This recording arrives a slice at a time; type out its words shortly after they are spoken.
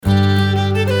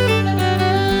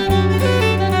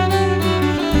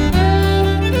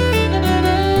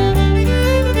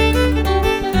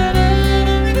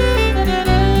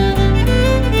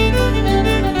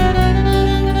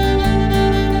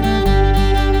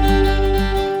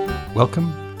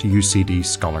Welcome to UCD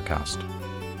Scholarcast.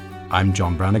 I'm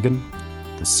John Brannigan,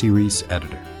 the series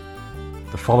editor.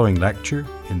 The following lecture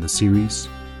in the series,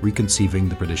 Reconceiving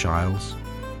the British Isles,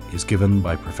 is given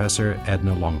by Professor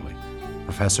Edna Longley,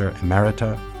 Professor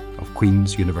Emerita of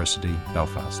Queen's University,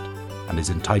 Belfast, and is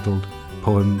entitled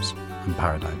Poems and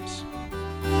Paradigms.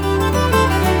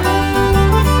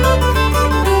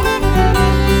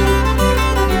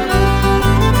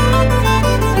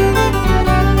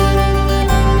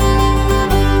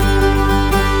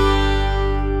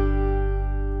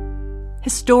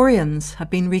 Historians have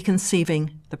been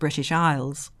reconceiving the British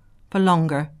Isles for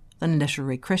longer than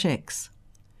literary critics.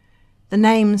 The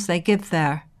names they give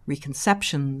their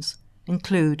reconceptions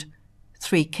include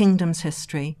Three Kingdoms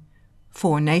history,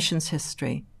 Four Nations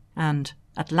history, and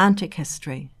Atlantic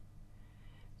history.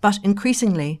 But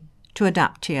increasingly, to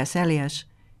adapt T.S. Eliot,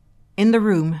 in the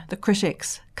room the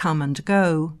critics come and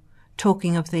go,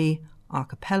 talking of the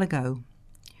archipelago.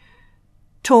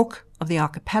 Talk of the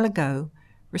archipelago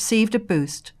received a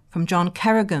boost from John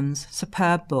Kerrigan's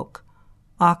superb book,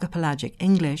 Archipelagic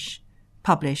English,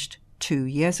 published 2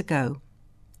 years ago.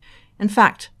 In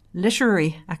fact,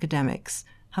 literary academics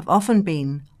have often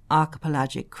been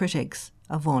archipelagic critics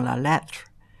avant la lettre.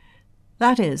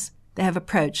 That is, they have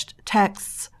approached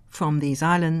texts from these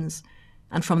islands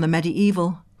and from the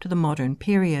medieval to the modern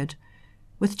period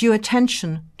with due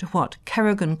attention to what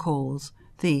Kerrigan calls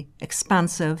the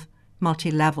expansive,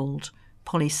 multi-levelled,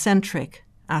 polycentric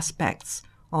aspects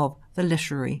of the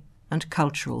literary and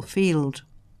cultural field.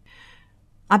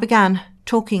 I began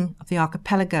talking of the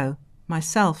archipelago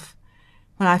myself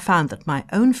when I found that my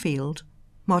own field,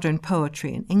 modern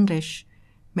poetry in English,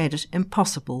 made it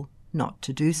impossible not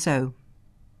to do so.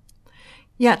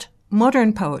 Yet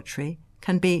modern poetry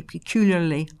can be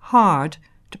peculiarly hard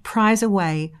to prize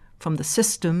away from the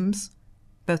systems,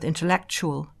 both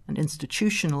intellectual and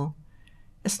institutional,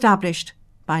 established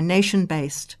by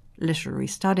nation-based literary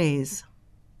studies.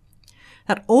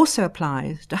 That also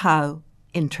applies to how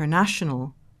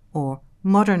international or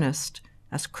modernist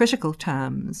as critical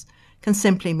terms can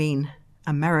simply mean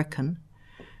American,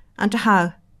 and to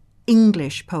how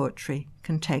English poetry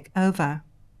can take over.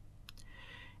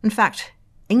 In fact,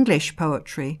 English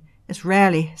poetry is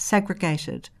rarely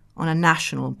segregated on a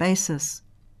national basis.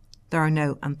 There are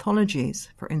no anthologies,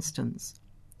 for instance.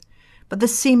 But the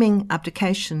seeming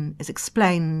abdication is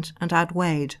explained and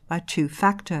outweighed by two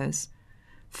factors.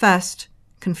 First,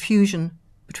 confusion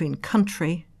between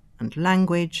country and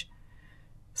language.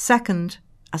 Second,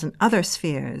 as in other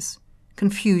spheres,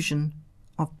 confusion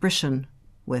of Britain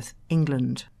with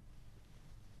England.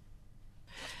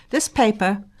 This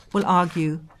paper will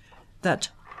argue that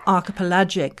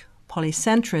archipelagic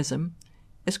polycentrism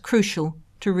is crucial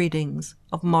to readings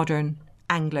of modern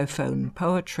Anglophone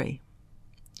poetry.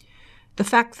 The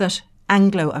fact that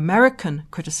Anglo-American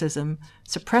criticism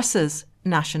suppresses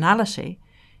nationality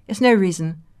is no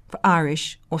reason for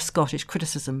Irish or Scottish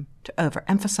criticism to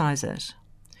overemphasize it.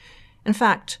 In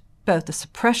fact, both the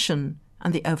suppression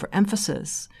and the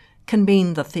overemphasis can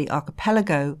mean that the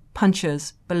archipelago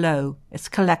punches below its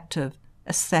collective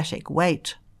aesthetic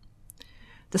weight.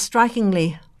 The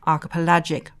strikingly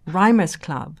archipelagic Rhymers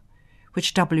Club,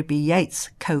 which W.B. Yeats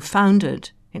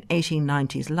co-founded in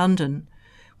 1890s London,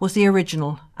 was the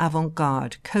original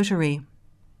avant-garde coterie.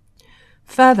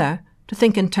 Further, to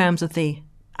think in terms of the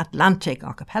Atlantic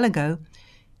archipelago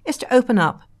is to open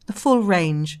up the full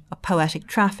range of poetic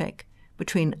traffic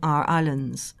between our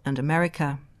islands and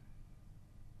America.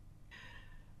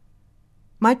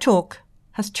 My talk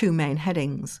has two main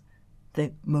headings: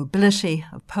 the mobility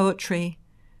of poetry,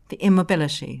 the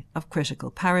immobility of critical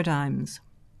paradigms.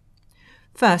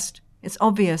 First, it's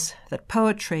obvious that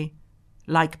poetry,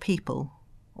 like people,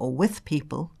 or with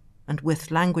people, and with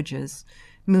languages,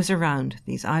 moves around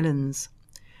these islands.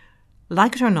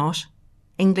 Like it or not,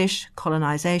 English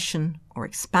colonisation or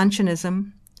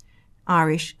expansionism,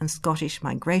 Irish and Scottish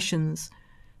migrations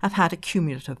have had a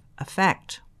cumulative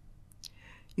effect.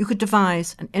 You could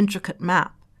devise an intricate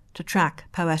map to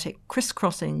track poetic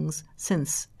crisscrossings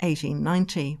since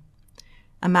 1890,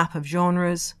 a map of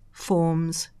genres,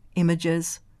 forms,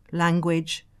 images,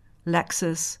 language,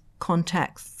 lexis,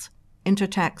 contexts,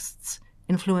 intertexts,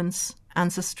 influence,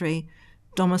 ancestry,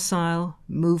 domicile,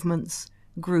 movements,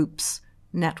 groups,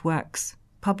 networks,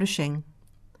 publishing.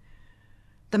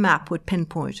 The map would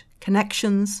pinpoint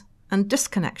connections and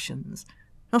disconnections,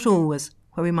 not always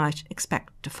where we might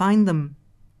expect to find them.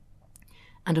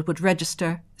 And it would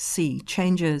register sea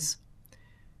changes.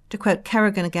 To quote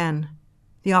Kerrigan again,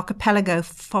 the archipelago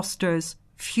fosters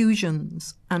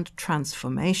fusions and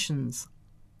transformations.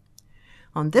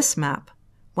 On this map,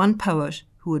 one poet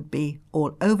who would be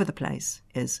all over the place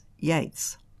is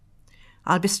Yeats.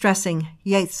 I'll be stressing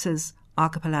Yeats's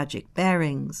archipelagic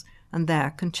bearings and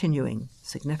their continuing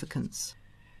significance.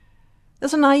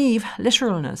 There's a naive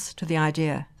literalness to the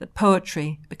idea that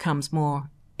poetry becomes more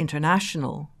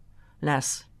international,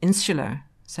 less insular,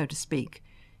 so to speak,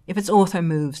 if its author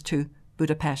moves to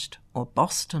Budapest or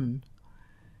Boston.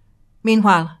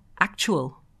 Meanwhile,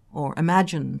 actual or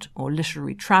imagined or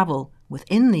literary travel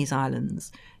within these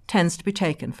islands tends to be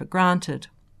taken for granted.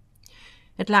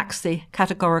 It lacks the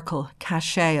categorical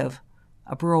cachet of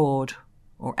abroad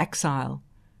or exile,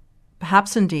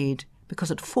 perhaps indeed because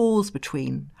it falls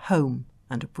between home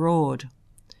and abroad.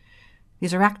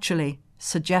 These are actually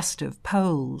suggestive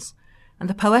poles, and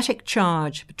the poetic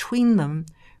charge between them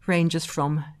ranges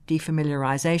from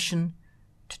defamiliarization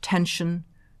to tension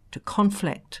to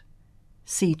conflict.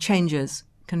 Sea changes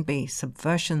can be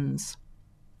subversions.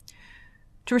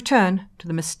 To return to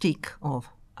the mystique of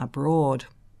abroad,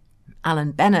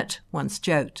 Alan Bennett once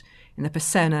joked in the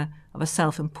persona of a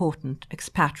self-important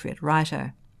expatriate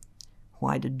writer,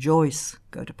 "Why did Joyce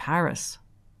go to Paris?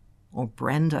 Or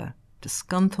Brenda to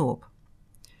Scunthorpe?"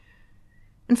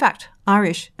 In fact,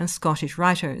 Irish and Scottish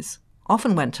writers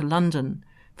often went to London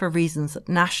for reasons that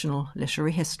national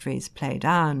literary histories play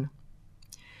down.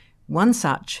 One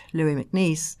such, Louis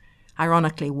MacNeice,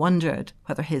 ironically wondered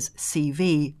whether his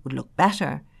CV would look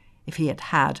better if he had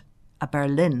had a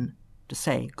Berlin to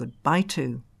say goodbye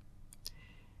to.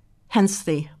 Hence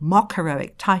the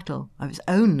mock-heroic title of his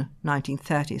own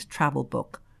 1930s travel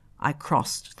book, I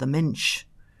Crossed the Minch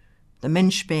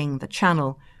being the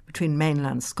channel between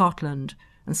mainland Scotland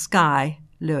and Skye,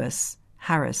 Lewis,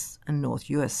 Harris and North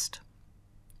Uist.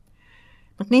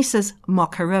 MacNeice's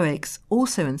mock-heroics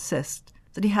also insist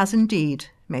that he has indeed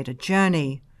made a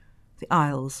journey. The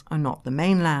Isles are not the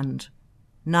mainland,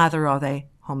 neither are they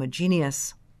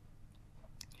homogeneous.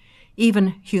 Even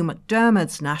Hugh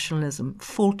MacDiarmid's nationalism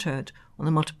faltered on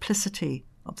the multiplicity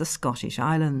of the Scottish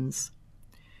islands.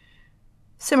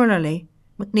 Similarly,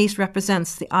 MacNeice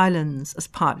represents the islands as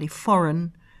partly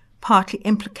foreign, partly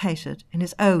implicated in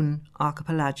his own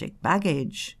archipelagic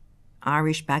baggage,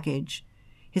 Irish baggage,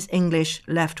 his English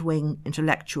left-wing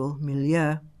intellectual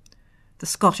milieu, the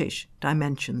Scottish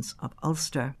dimensions of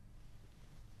Ulster.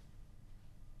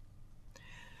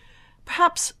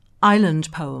 Perhaps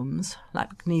island poems,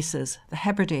 like MacNeice's The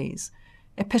Hebrides,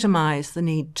 epitomise the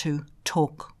need to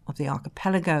talk of the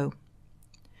archipelago.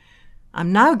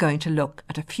 I'm now going to look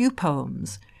at a few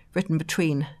poems written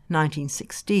between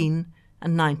 1916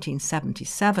 and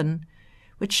 1977,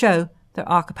 which show their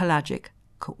archipelagic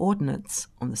coordinates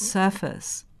on the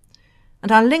surface,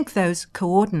 and I'll link those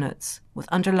coordinates with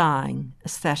underlying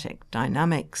aesthetic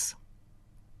dynamics.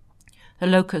 The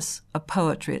locus of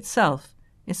poetry itself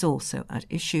is also at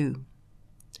issue.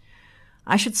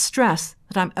 I should stress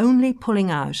that I'm only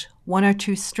pulling out one or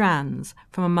two strands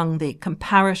from among the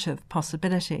comparative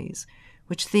possibilities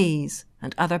which these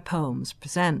and other poems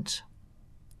present.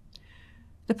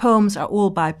 The poems are all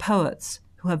by poets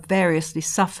who have variously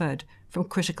suffered from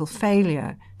critical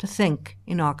failure to think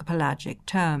in archipelagic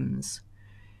terms.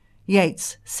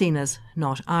 Yeats seen as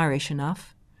not Irish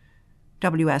enough,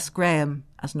 W.S. Graham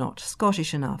as not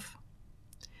Scottish enough,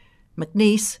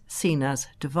 MacNeice seen as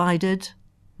divided,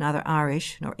 neither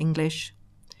Irish nor English,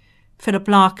 Philip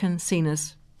Larkin seen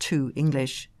as too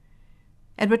English,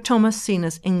 Edward Thomas seen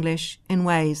as English in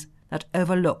ways that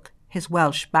overlook his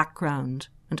Welsh background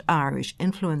and Irish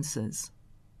influences.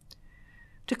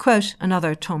 To quote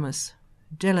another Thomas,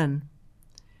 Dylan,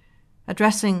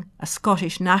 addressing a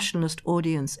Scottish nationalist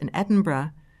audience in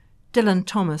Edinburgh, Dylan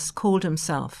Thomas called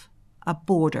himself a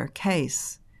border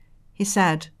case. He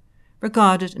said,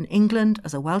 regarded in England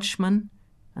as a Welshman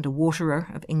and a waterer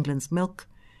of England's milk,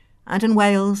 and in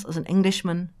Wales as an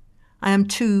Englishman, I am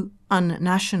too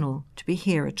unnational to be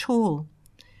here at all.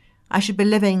 I should be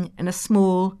living in a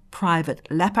small private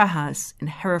leper house in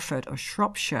Hereford or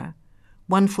Shropshire,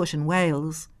 1 foot in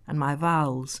Wales and my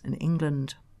vowels in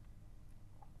England.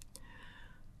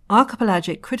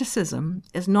 Archipelagic criticism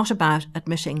is not about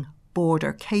admitting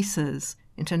border cases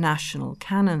into national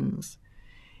canons.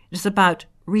 It is about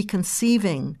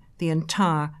reconceiving the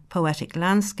entire poetic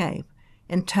landscape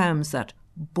in terms that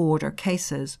border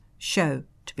cases show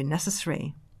to be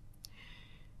necessary.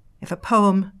 If a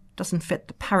poem doesn't fit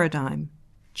the paradigm,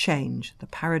 change the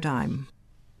paradigm.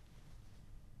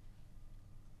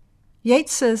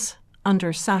 Yeats's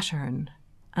Under Saturn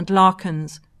and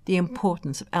Larkin's The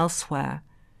Importance of Elsewhere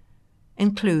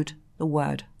include the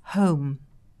word home.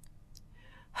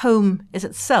 Home is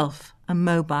itself a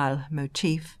mobile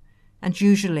motif and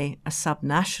usually a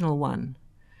subnational one.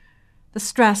 The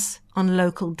stress on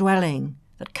local dwelling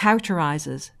that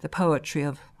characterises the poetry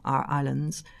of our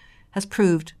islands has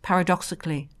proved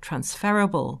paradoxically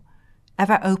transferable,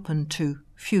 ever open to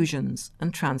fusions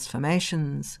and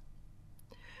transformations.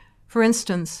 For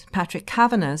instance, Patrick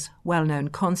Kavanagh's well-known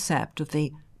concept of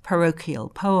the parochial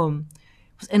poem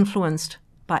was influenced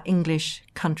by English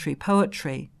country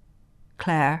poetry,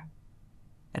 Clare,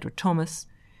 Edward Thomas,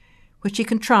 which he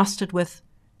contrasted with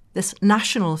this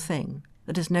national thing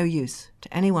that is no use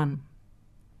to anyone.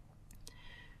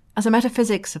 As a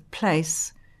metaphysics of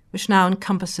place, which now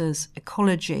encompasses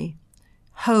ecology,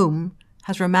 home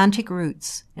has romantic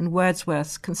roots in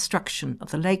Wordsworth's construction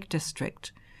of the Lake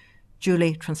District,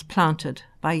 duly transplanted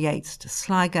by Yeats to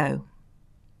Sligo.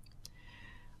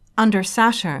 Under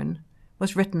Saturn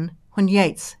was written when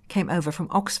Yeats came over from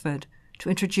Oxford to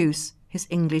introduce his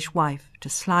English wife to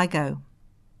Sligo.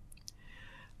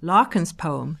 Larkin's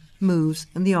poem moves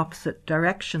in the opposite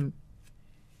direction.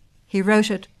 He wrote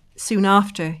it soon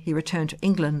after he returned to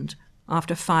England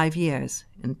after 5 years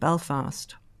in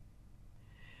Belfast.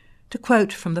 To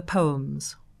quote from the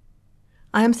poems,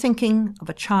 I am thinking of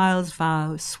a child's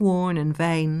vow sworn in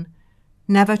vain,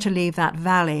 never to leave that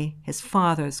valley his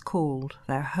fathers called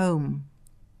their home.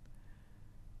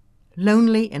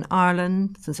 Lonely in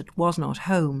Ireland, since it was not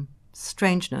home,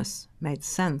 strangeness made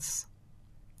sense.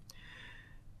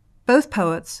 Both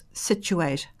poets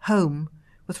situate home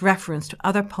with reference to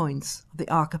other points of the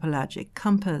archipelagic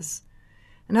compass,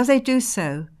 and as they do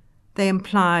so, they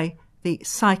imply the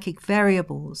psychic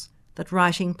variables that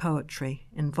writing poetry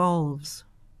involves.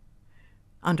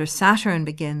 Under Saturn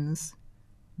begins,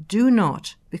 do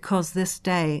not, because this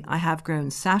day I have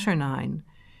grown saturnine,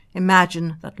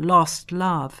 imagine that lost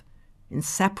love,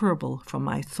 inseparable from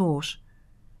my thought,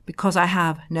 because I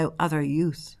have no other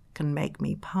youth, can make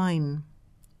me pine.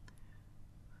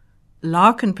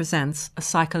 Larkin presents a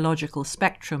psychological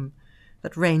spectrum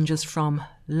that ranges from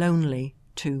lonely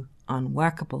to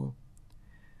unworkable.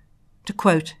 To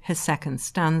quote his second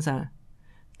stanza,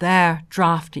 their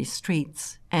draughty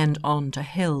streets end on to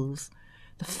hills,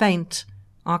 the faint,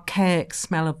 archaic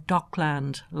smell of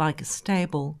dockland like a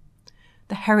stable,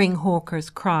 the herring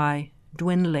hawker's cry,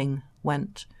 dwindling,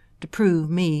 went to prove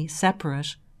me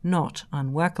separate, not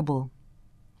unworkable.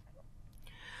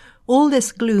 All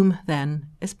this gloom, then,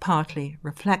 is partly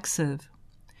reflexive.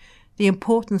 The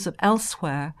importance of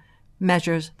elsewhere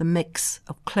measures the mix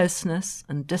of closeness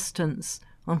and distance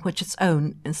on which its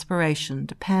own inspiration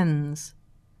depends.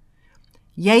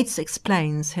 Yeats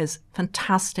explains his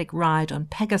fantastic ride on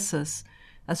Pegasus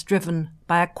as driven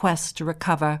by a quest to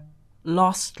recover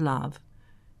lost love,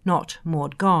 not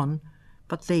Maud Gonne,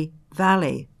 but the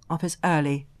valley of his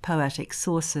early poetic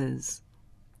sources.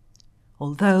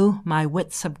 Although my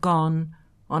wits have gone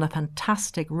on a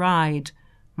fantastic ride,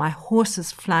 my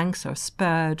horse's flanks are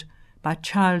spurred by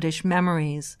childish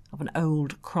memories of an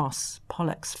old cross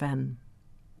Pollexfen.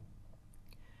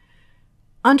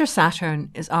 Under Saturn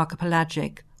is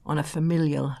archipelagic on a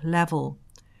familial level.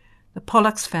 The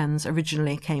Pollexfens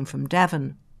originally came from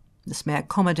Devon. This may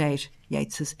accommodate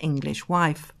Yeats's English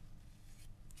wife.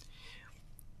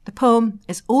 The poem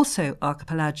is also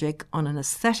archipelagic on an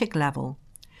aesthetic level.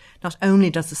 Not only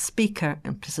does the speaker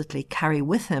implicitly carry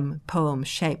with him poems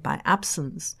shaped by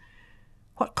absence,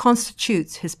 what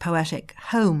constitutes his poetic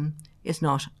home is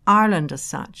not Ireland as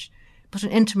such, but an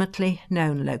intimately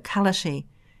known locality,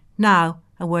 now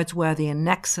a Wordsworthian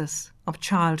nexus of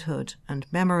childhood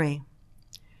and memory.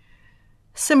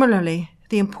 Similarly,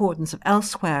 the importance of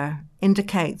elsewhere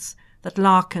indicates that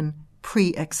Larkin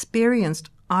pre-experienced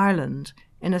Ireland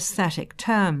in aesthetic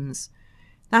terms.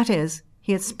 That is,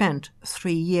 he had spent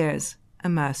 3 years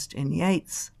immersed in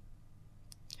Yeats.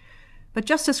 But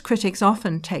just as critics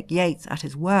often take Yeats at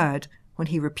his word when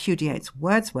he repudiates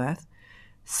Wordsworth,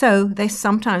 so they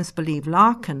sometimes believe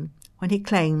Larkin when he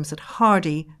claims that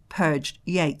Hardy purged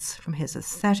Yeats from his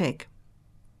aesthetic.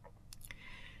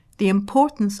 The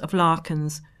importance of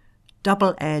Larkin's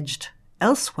double-edged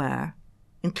elsewhere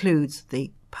includes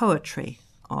the poetry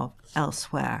of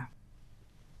elsewhere.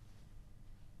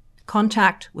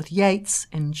 Contact with Yeats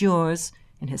endures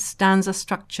in his stanza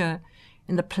structure,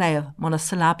 in the play of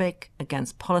monosyllabic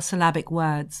against polysyllabic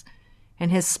words, in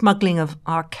his smuggling of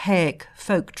archaic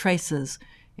folk traces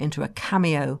into a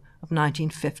cameo of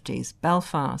 1950s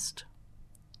Belfast.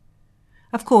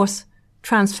 Of course,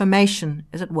 transformation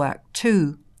is at work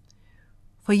too.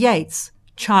 For Yeats,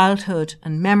 childhood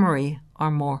and memory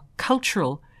are more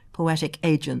cultural poetic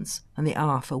agents than they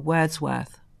are for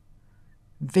Wordsworth.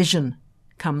 Vision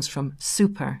comes from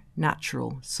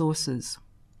supernatural sources.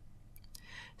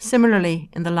 Similarly,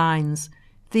 in the lines,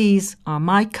 these are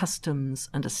my customs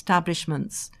and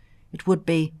establishments, it would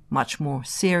be much more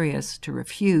serious to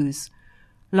refuse,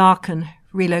 Larkin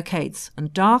relocates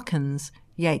and darkens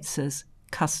Yeats's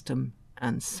custom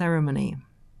and ceremony.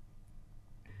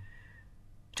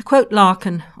 To quote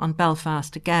Larkin on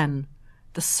Belfast again,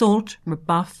 the salt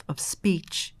rebuff of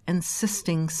speech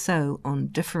insisting so on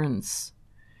difference.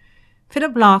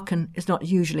 Philip Larkin is not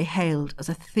usually hailed as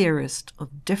a theorist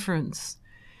of difference,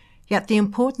 yet the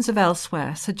importance of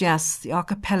Elsewhere suggests the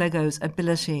archipelago's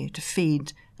ability to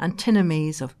feed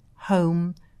antinomies of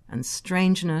home and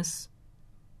strangeness,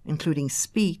 including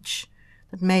speech,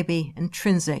 that may be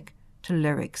intrinsic to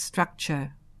lyric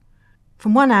structure.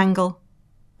 From one angle,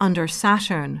 Under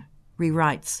Saturn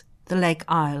rewrites the Lake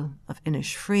Isle of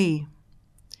Innisfree.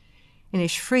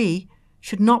 Innisfree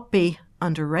should not be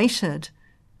underrated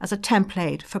as a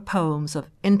template for poems of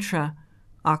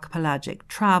intra-archipelagic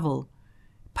travel,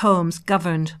 poems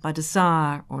governed by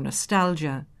desire or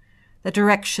nostalgia, the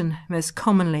direction most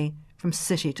commonly from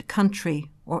city to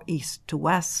country or east to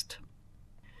west.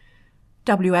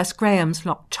 W.S. Graham's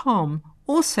Loch Tom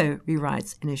also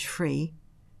rewrites Innisfree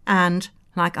and,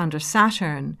 like Under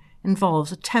Saturn,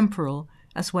 involves a temporal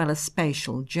as well as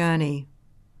spatial journey.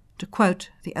 To quote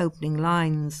the opening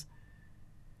lines,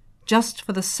 "Just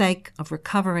for the sake of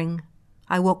recovering,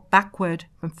 I walked backward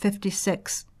from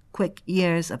 56 quick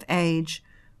years of age,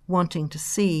 wanting to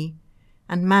see,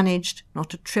 and managed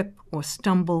not to trip or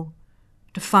stumble,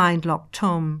 to find Loch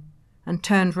Tom, and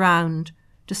turned round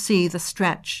to see the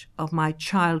stretch of my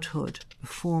childhood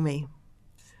before me."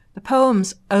 The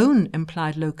poem's own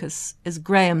implied locus is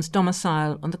Graham's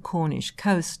domicile on the Cornish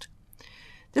coast.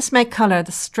 This may colour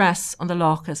the stress on the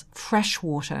loch as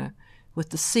freshwater, with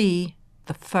the sea,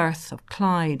 the Firth of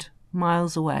Clyde,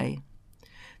 miles away.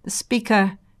 The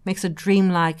speaker makes a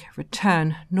dreamlike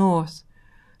return north,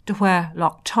 to where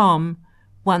Loch Tom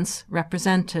once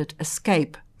represented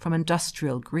escape from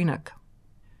industrial Greenock.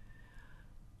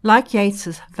 Like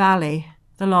Yeats's Valley,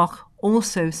 the loch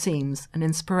also seems an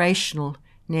inspirational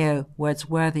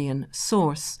neo-Wordsworthian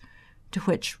source to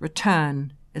which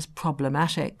return is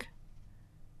problematic.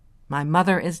 My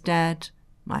mother is dead,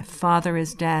 my father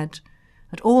is dead,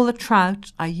 and all the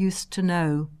trout I used to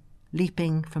know,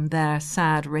 leaping from their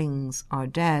sad rings, are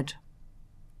dead.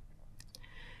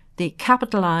 The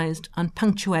capitalized,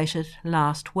 unpunctuated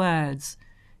last words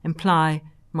imply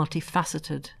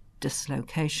multifaceted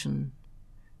dislocation.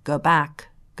 Go back,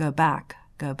 go back,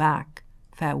 go back.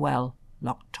 Farewell,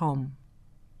 Loch Tom.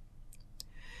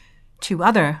 Two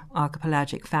other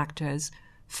archipelagic factors.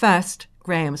 First,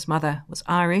 Graham's mother was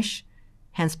Irish,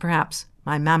 hence perhaps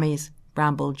my mammy's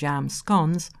bramble jam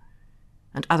scones,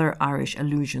 and other Irish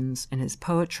allusions in his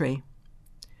poetry.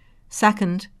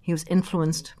 Second, he was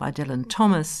influenced by Dylan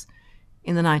Thomas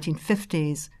in the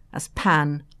 1950s as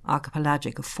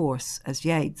pan-archipelagic of force as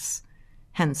Yeats,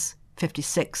 hence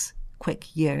 56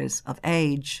 quick years of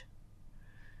age.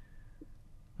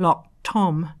 Loch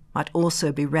Tom might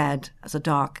also be read as a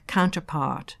dark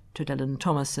counterpart to Dylan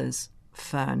Thomas's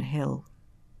Fern Hill.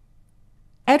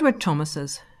 Edward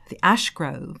Thomas's The Ash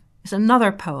Grove is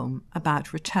another poem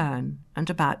about return and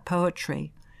about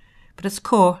poetry, but its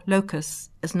core locus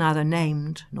is neither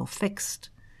named nor fixed.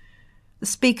 The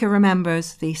speaker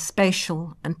remembers the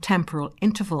spatial and temporal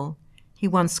interval he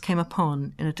once came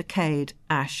upon in a decayed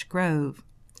ash grove.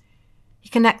 He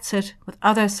connects it with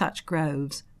other such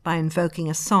groves by invoking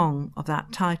a song of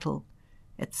that title,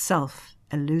 itself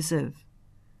elusive.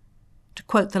 To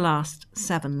quote the last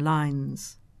 7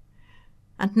 lines,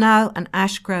 "And now an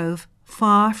ash grove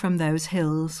far from those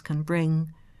hills can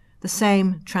bring the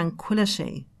same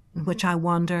tranquillity in which I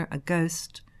wander a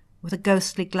ghost, with a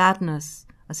ghostly gladness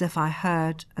as if I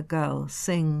heard a girl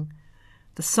sing,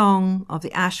 the song of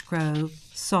the ash grove,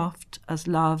 soft as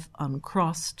love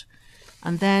uncrossed,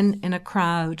 and then in a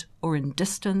crowd or in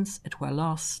distance it were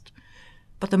lost.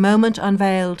 But the moment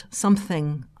unveiled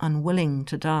something unwilling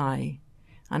to die,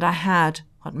 and I had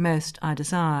what most I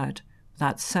desired,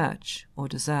 without search or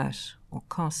desert or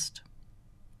cost."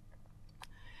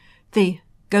 The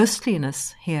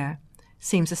ghostliness here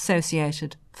seems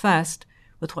associated first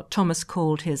with what Thomas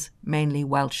called his mainly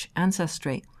Welsh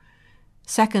ancestry,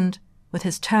 second with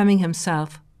his terming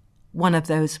himself one of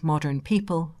those modern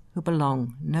people who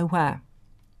belong nowhere.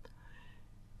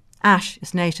 Ash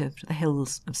is native to the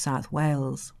hills of South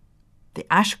Wales.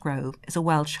 The Ash Grove is a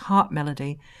Welsh harp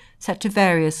melody set to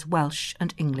various Welsh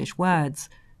and English words,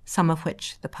 some of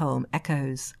which the poem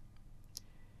echoes.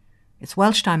 Its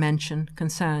Welsh dimension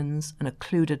concerns an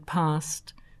occluded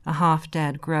past, a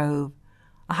half-dead grove,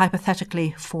 a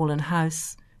hypothetically fallen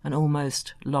house, an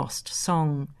almost lost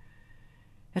song.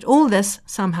 Yet all this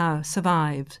somehow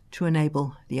survived to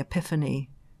enable the epiphany,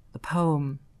 the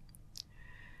poem.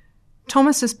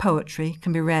 Thomas's poetry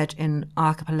can be read in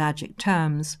archipelagic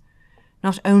terms,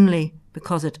 not only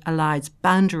because it elides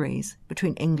boundaries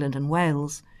between England and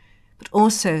Wales, but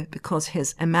also because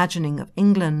his imagining of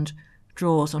England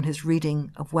draws on his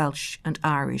reading of Welsh and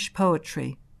Irish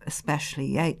poetry, especially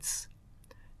Yeats.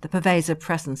 The pervasive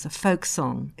presence of folk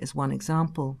song is one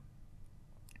example.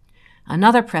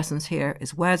 Another presence here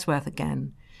is Wordsworth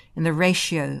again, in the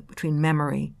ratio between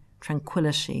memory,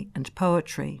 tranquillity, and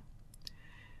poetry.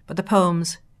 But the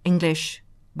poem's English,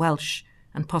 Welsh,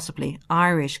 and possibly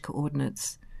Irish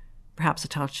coordinates, perhaps a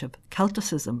touch of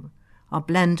Celticism, are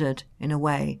blended in a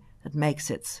way that makes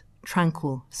its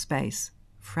tranquil space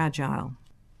fragile.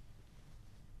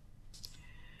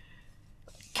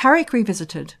 Carrick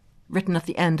Revisited, written at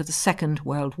the end of the Second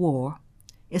World War,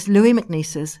 is Louis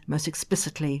MacNeice's most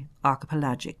explicitly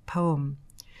archipelagic poem.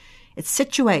 It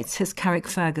situates his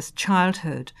Carrickfergus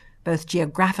childhood, both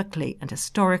geographically and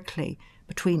historically,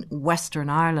 between Western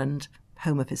Ireland,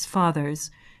 home of his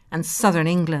fathers, and southern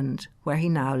England, where he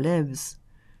now lives.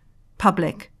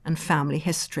 Public and family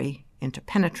history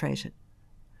interpenetrated.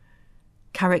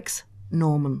 Carrick's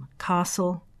Norman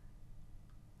castle,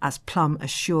 as plumb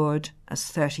assured as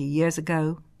 30 years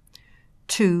ago,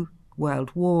 2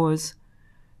 world wars,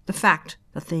 the fact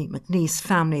that the MacNeice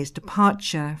family's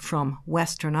departure from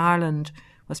Western Ireland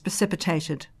was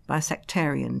precipitated by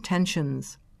sectarian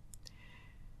tensions.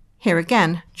 Here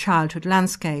again, childhood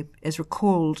landscape is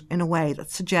recalled in a way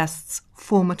that suggests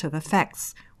formative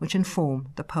effects which inform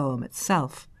the poem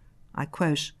itself. I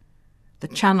quote, "The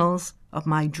channels of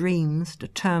my dreams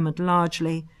determined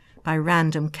largely by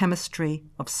random chemistry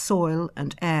of soil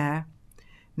and air,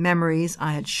 memories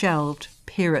I had shelved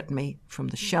peer at me from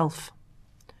the shelf."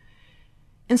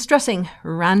 In stressing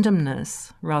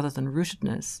randomness rather than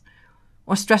rootedness,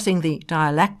 or stressing the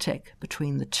dialectic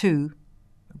between the two,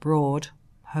 abroad,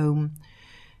 home,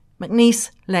 MacNeice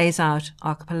lays out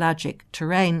archipelagic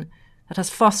terrain that has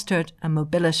fostered a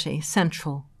mobility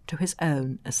central to his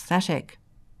own aesthetic.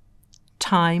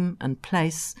 Time and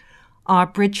place are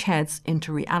bridgeheads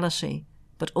into reality,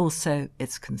 but also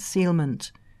its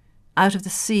concealment. Out of the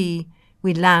sea,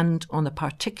 we land on the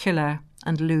particular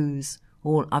and lose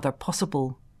all other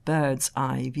possible bird's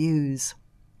eye views.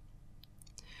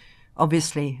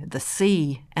 Obviously, the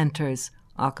sea enters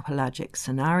archipelagic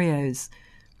scenarios.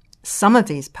 Some of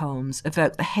these poems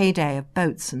evoke the heyday of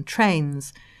boats and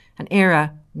trains, an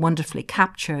era wonderfully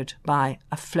captured by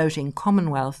A Floating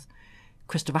Commonwealth,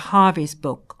 Christopher Harvey's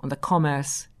book on the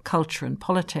commerce, culture and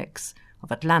politics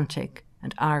of Atlantic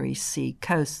and Irish Sea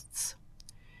coasts.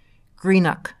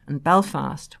 Greenock and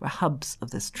Belfast were hubs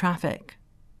of this traffic.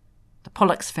 The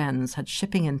Pollux Fens had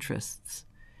shipping interests.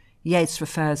 Yeats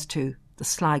refers to the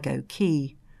Sligo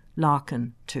Quay,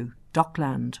 Larkin to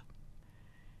Dockland.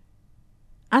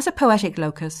 As a poetic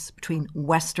locus between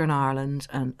Western Ireland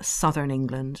and southern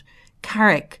England,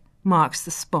 Carrick marks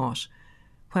the spot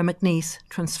where MacNeice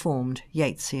transformed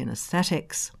Yeatsian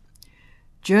aesthetics.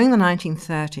 During the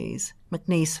 1930s,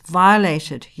 MacNeice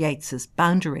violated Yeats's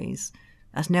boundaries,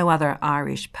 as no other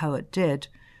Irish poet did,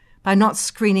 by not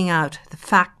screening out the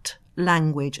fact,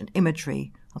 language and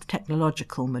imagery of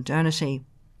technological modernity.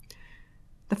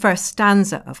 The first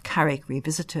stanza of Carrick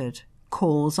Revisited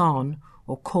calls on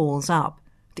or calls up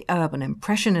the urban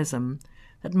impressionism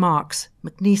that marks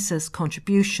MacNeice's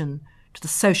contribution to the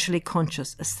socially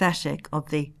conscious aesthetic of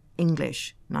the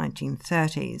English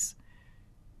 1930s.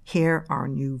 Here are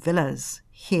new villas,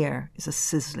 here is a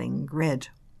sizzling grid.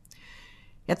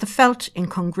 Yet the felt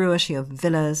incongruity of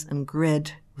villas and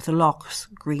grid with the loch's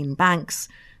green banks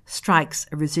strikes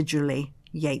a residually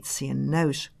Yeatsian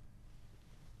note.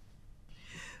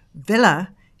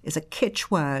 Villa is a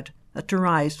kitsch word that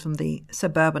derives from the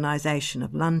suburbanisation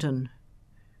of London.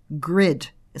 Grid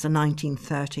is a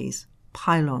 1930s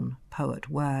pylon poet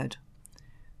word.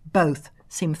 Both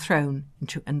seem thrown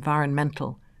into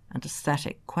environmental and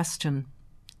aesthetic question.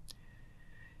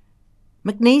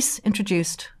 MacNeice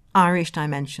introduced Irish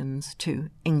dimensions to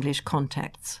English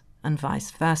contexts and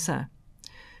vice versa.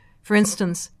 For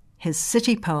instance, his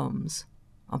city poems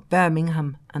of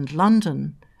Birmingham and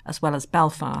London, as well as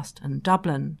Belfast and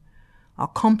Dublin, are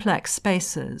complex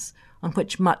spaces on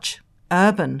which much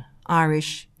urban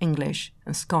Irish, English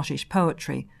and Scottish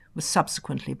poetry was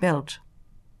subsequently built.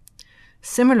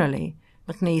 Similarly,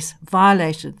 MacNeice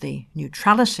violated the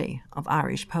neutrality of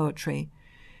Irish poetry,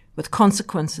 with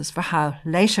consequences for how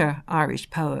later Irish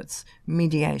poets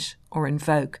mediate or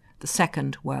invoke the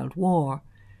Second World War,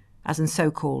 as in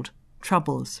so-called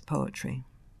Troubles poetry.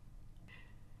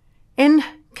 In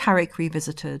Carrick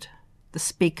Revisited, the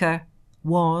speaker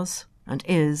was and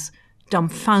is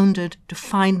dumbfounded to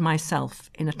find myself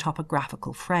in a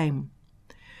topographical frame.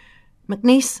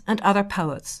 MacNeice and other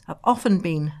poets have often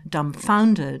been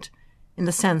dumbfounded, in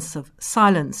the sense of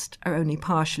silenced or only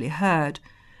partially heard,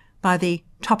 by the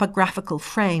topographical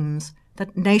frames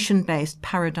that nation-based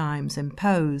paradigms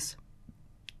impose.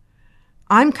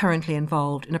 I'm currently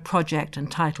involved in a project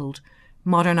entitled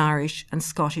Modern Irish and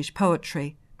Scottish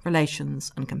Poetry,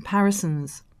 Relations and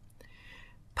Comparisons.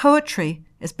 Poetry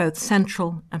is both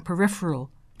central and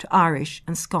peripheral to Irish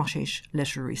and Scottish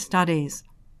literary studies.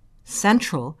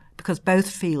 Central because both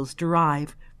fields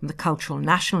derive from the cultural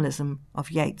nationalism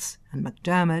of Yeats and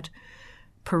MacDiarmid.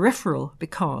 Peripheral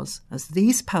because, as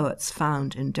these poets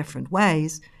found in different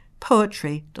ways,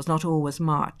 poetry does not always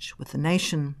march with the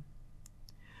nation.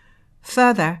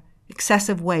 Further,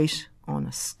 excessive weight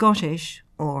on Scottish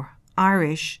or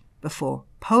Irish before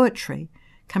poetry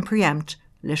can preempt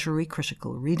literary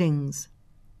critical readings.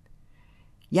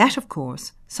 Yet, of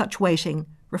course, such weighting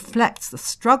reflects the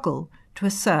struggle to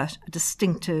assert a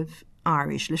distinctive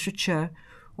Irish literature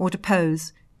or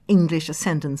depose English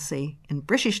ascendancy in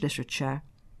British literature,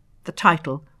 the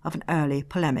title of an early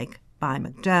polemic by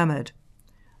MacDiarmid,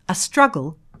 a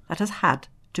struggle that has had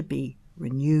to be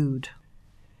renewed.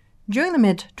 During the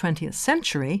mid-20th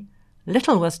century,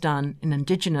 little was done in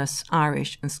Indigenous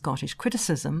Irish and Scottish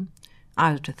criticism,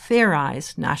 either to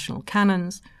theorise national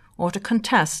canons or to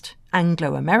contest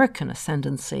Anglo-American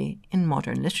ascendancy in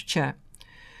modern literature.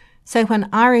 So when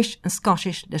Irish and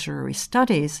Scottish literary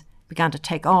studies began to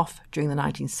take off during the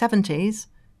 1970s,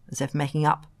 as if making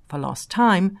up for lost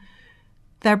time,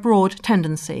 their broad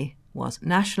tendency was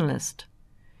nationalist.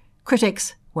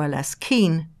 Critics were less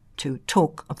keen to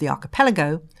talk of the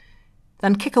archipelago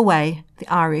than kick away the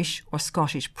Irish or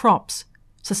Scottish props,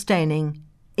 sustaining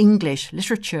English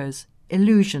literature's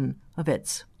illusion of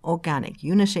its organic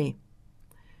unity.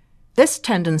 This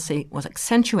tendency was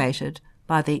accentuated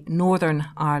by the Northern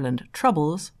Ireland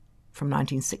Troubles from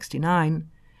 1969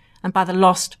 and by the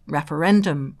lost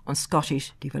referendum on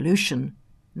Scottish devolution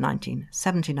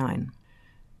 1979.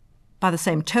 By the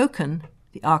same token,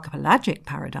 the archipelagic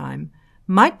paradigm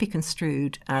might be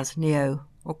construed as neo-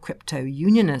 or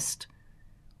crypto-unionist,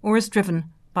 or as driven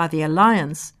by the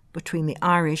alliance between the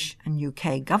Irish and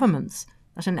UK governments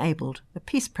that enabled the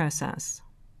peace process.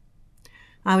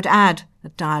 I would add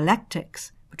that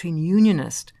dialectics between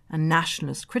unionist and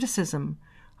nationalist criticism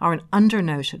are an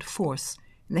undernoted force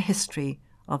in the history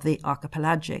of the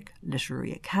Archipelagic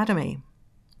Literary Academy.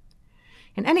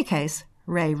 In any case,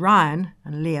 Ray Ryan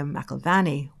and Liam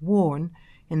McIlvanney warn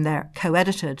in their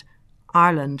co-edited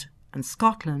Ireland and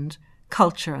Scotland,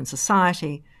 Culture and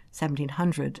Society,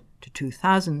 1700 to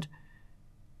 2000,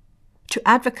 to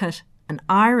advocate an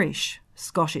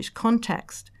Irish-Scottish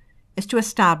context is to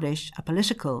establish a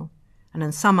political, and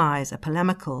in some eyes a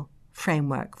polemical,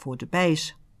 framework for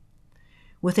debate.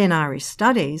 Within Irish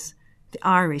studies, the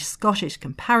Irish-Scottish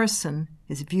comparison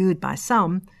is viewed by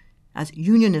some as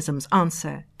unionism's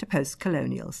answer to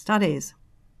post-colonial studies.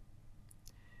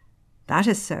 That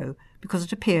is so because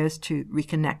it appears to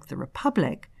reconnect the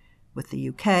Republic with the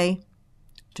UK,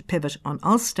 to pivot on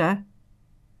Ulster,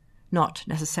 not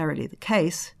necessarily the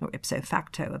case, nor ipso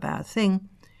facto a bad thing,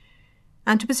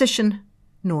 and to position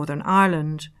Northern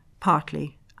Ireland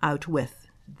partly out with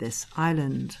this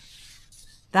island.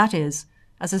 That is,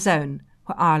 as a zone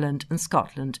where Ireland and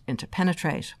Scotland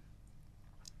interpenetrate.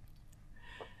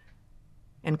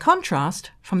 In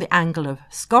contrast, from the angle of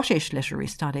Scottish literary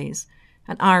studies,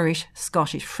 an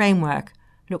Irish-Scottish framework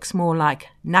looks more like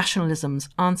nationalism's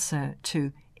answer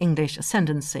to English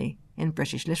ascendancy in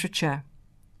British literature.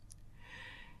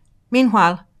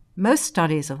 Meanwhile, most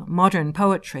studies of modern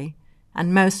poetry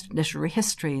and most literary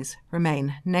histories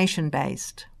remain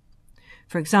nation-based.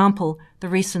 For example, the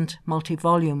recent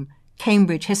multi-volume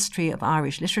Cambridge History of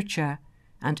Irish Literature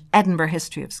and Edinburgh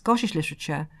History of Scottish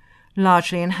Literature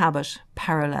largely inhabit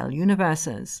parallel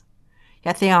universes,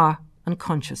 yet they are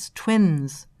unconscious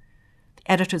twins.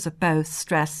 The editors of both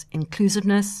stress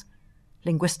inclusiveness,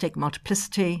 linguistic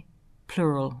multiplicity,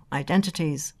 plural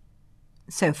identities.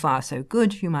 So far, so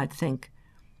good, you might think.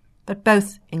 But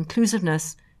both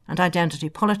inclusiveness and identity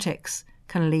politics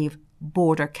can leave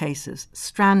border cases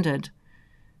stranded,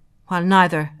 while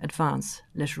neither advance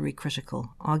literary critical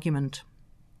argument.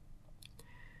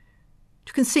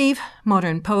 To conceive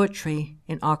modern poetry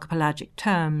in archipelagic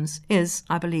terms is,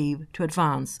 I believe, to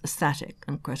advance aesthetic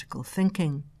and critical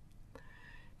thinking.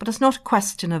 But it's not a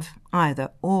question of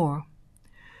either or.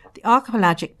 The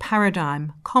archipelagic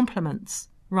paradigm complements,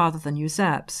 rather than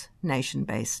usurps,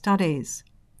 nation-based studies.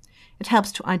 It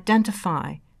helps to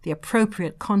identify the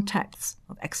appropriate contexts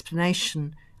of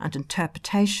explanation and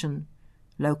interpretation,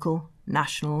 local,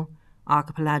 national,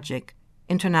 archipelagic,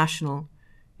 international,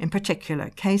 in particular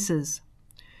cases.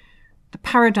 The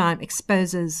paradigm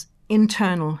exposes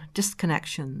internal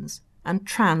disconnections and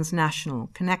transnational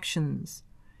connections.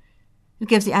 It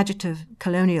gives the adjective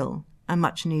colonial a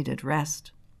much-needed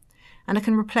rest, and it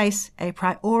can replace a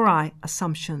priori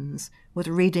assumptions with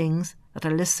readings that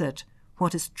elicit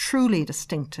what is truly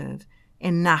distinctive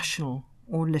in national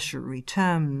or literary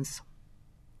terms.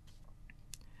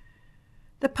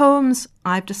 The poems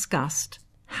I've discussed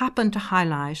happen to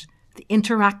highlight the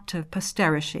interactive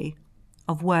posterity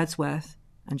of Wordsworth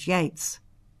and Yeats,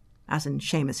 as in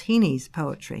Seamus Heaney's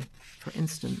poetry, for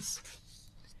instance.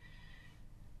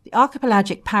 The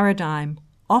archipelagic paradigm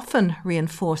often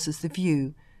reinforces the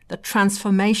view that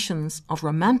transformations of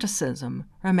Romanticism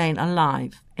remain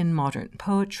alive in modern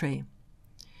poetry.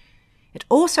 It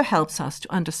also helps us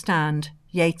to understand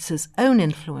Yeats's own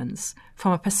influence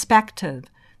from a perspective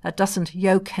that doesn't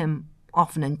yoke him,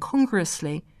 often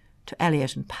incongruously, to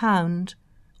Eliot and Pound,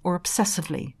 or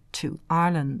obsessively to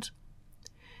Ireland.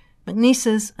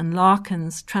 MacNeice's and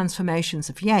Larkin's transformations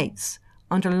of Yeats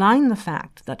underline the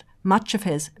fact that much of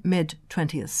his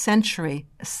mid-20th century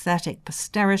aesthetic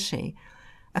posterity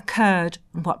occurred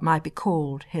in what might be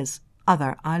called his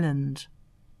other island.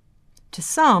 To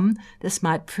some, this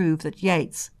might prove that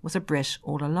Yeats was a Brit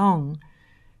all along.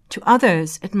 To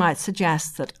others, it might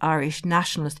suggest that Irish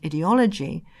nationalist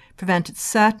ideology prevented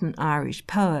certain Irish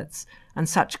poets, and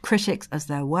such critics as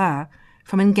there were,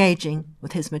 from engaging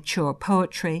with his mature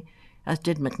poetry, as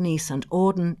did MacNeice and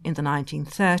Auden in the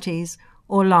 1930s,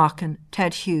 or Larkin,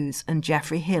 Ted Hughes and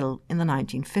Geoffrey Hill in the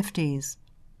 1950s.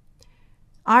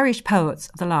 Irish poets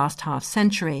of the last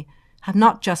half-century have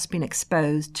not just been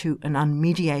exposed to an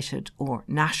unmediated or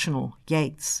national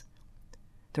Yeats.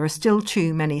 There are still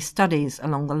too many studies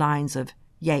along the lines of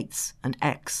Yeats and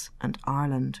X and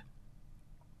Ireland.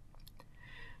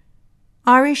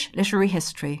 Irish literary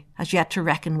history has yet to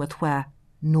reckon with where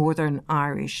Northern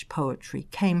Irish poetry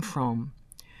came from.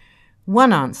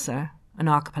 One answer, an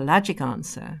archipelagic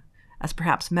answer, as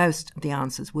perhaps most of the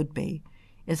answers would be,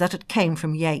 is that it came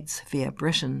from Yeats via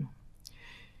Britain.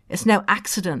 It's no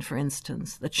accident, for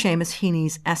instance, that Seamus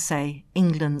Heaney's essay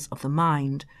Englands of the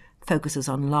Mind focuses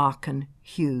on Larkin,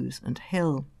 Hughes and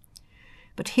Hill.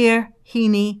 But here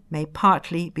Heaney may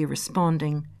partly be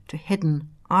responding to hidden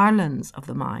Irelands of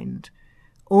the mind,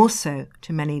 also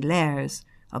to many layers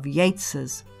of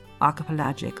Yeats's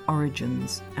archipelagic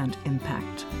origins and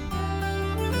impact.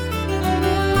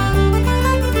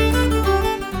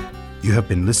 You have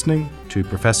been listening to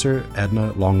Professor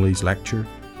Edna Longley's lecture,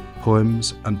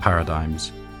 Poems and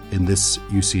Paradigms, in this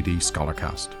UCD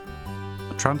Scholarcast.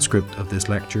 A transcript of this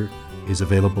lecture is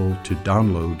available to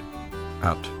download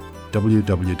at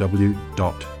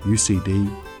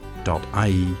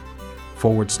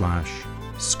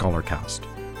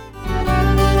www.ucd.ie/Scholarcast.